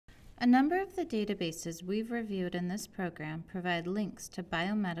A number of the databases we've reviewed in this program provide links to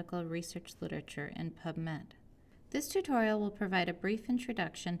biomedical research literature in PubMed. This tutorial will provide a brief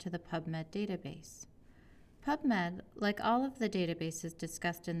introduction to the PubMed database. PubMed, like all of the databases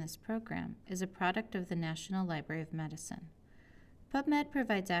discussed in this program, is a product of the National Library of Medicine. PubMed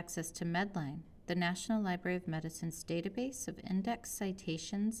provides access to Medline, the National Library of Medicine's database of indexed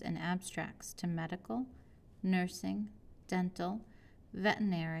citations and abstracts to medical, nursing, dental,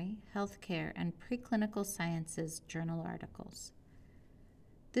 veterinary, healthcare, and preclinical sciences journal articles.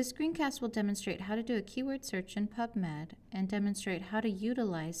 This screencast will demonstrate how to do a keyword search in PubMed and demonstrate how to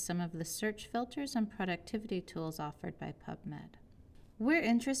utilize some of the search filters and productivity tools offered by PubMed. We're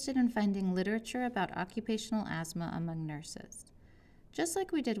interested in finding literature about occupational asthma among nurses. Just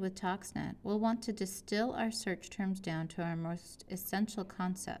like we did with ToxNet, we'll want to distill our search terms down to our most essential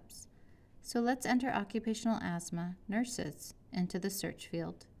concepts. So let's enter occupational asthma, nurses, into the search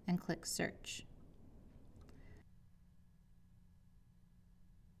field and click Search.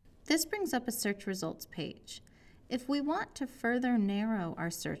 This brings up a search results page. If we want to further narrow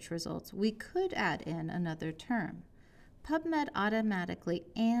our search results, we could add in another term. PubMed automatically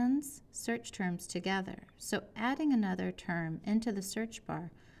ANDs search terms together, so adding another term into the search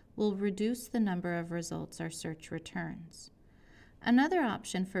bar will reduce the number of results our search returns. Another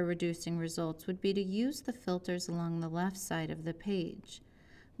option for reducing results would be to use the filters along the left side of the page.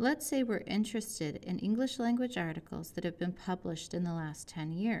 Let's say we're interested in English language articles that have been published in the last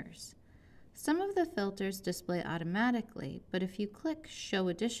 10 years. Some of the filters display automatically, but if you click Show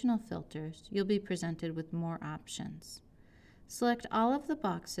Additional Filters, you'll be presented with more options. Select all of the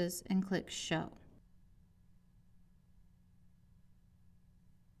boxes and click Show.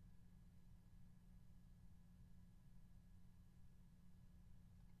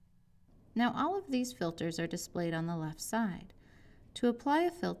 Now all of these filters are displayed on the left side. To apply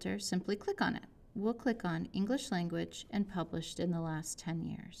a filter, simply click on it. We'll click on English language and published in the last 10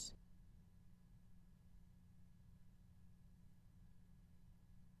 years.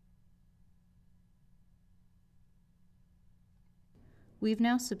 We've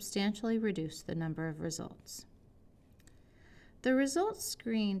now substantially reduced the number of results. The results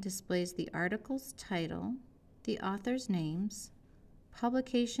screen displays the article's title, the author's names,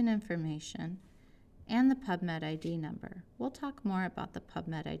 publication information, and the PubMed ID number. We'll talk more about the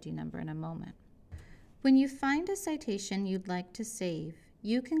PubMed ID number in a moment. When you find a citation you'd like to save,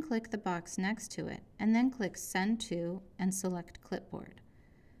 you can click the box next to it and then click Send To and select Clipboard.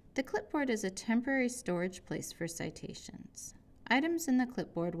 The clipboard is a temporary storage place for citations. Items in the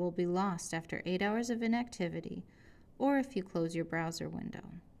clipboard will be lost after 8 hours of inactivity or if you close your browser window.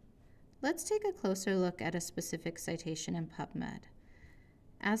 Let's take a closer look at a specific citation in PubMed.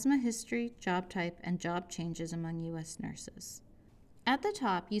 Asthma history, job type, and job changes among U.S. nurses. At the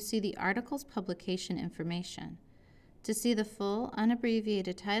top, you see the article's publication information. To see the full,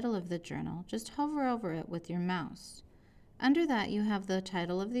 unabbreviated title of the journal, just hover over it with your mouse. Under that, you have the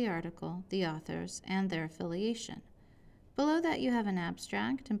title of the article, the authors, and their affiliation. Below that, you have an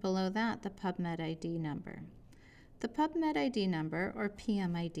abstract, and below that, the PubMed ID number. The PubMed ID number, or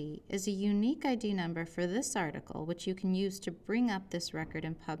PMID, is a unique ID number for this article, which you can use to bring up this record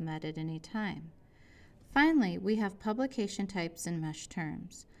in PubMed at any time. Finally, we have publication types and mesh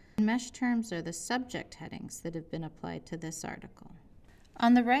terms. Mesh terms are the subject headings that have been applied to this article.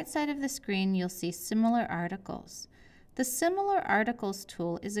 On the right side of the screen, you'll see Similar Articles. The Similar Articles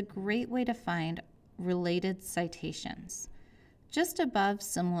tool is a great way to find related citations. Just above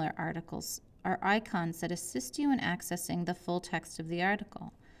Similar Articles are icons that assist you in accessing the full text of the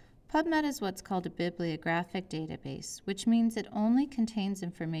article. PubMed is what's called a bibliographic database, which means it only contains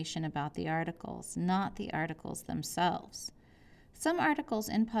information about the articles, not the articles themselves. Some articles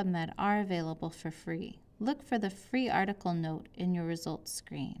in PubMed are available for free. Look for the free article note in your results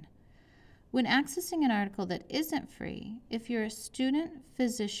screen. When accessing an article that isn't free, if you're a student,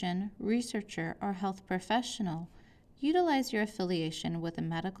 physician, researcher, or health professional, utilize your affiliation with a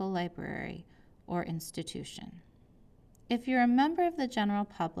medical library or institution. If you're a member of the general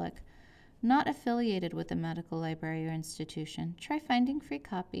public, not affiliated with a medical library or institution, try finding free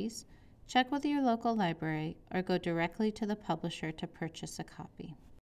copies, check with your local library, or go directly to the publisher to purchase a copy.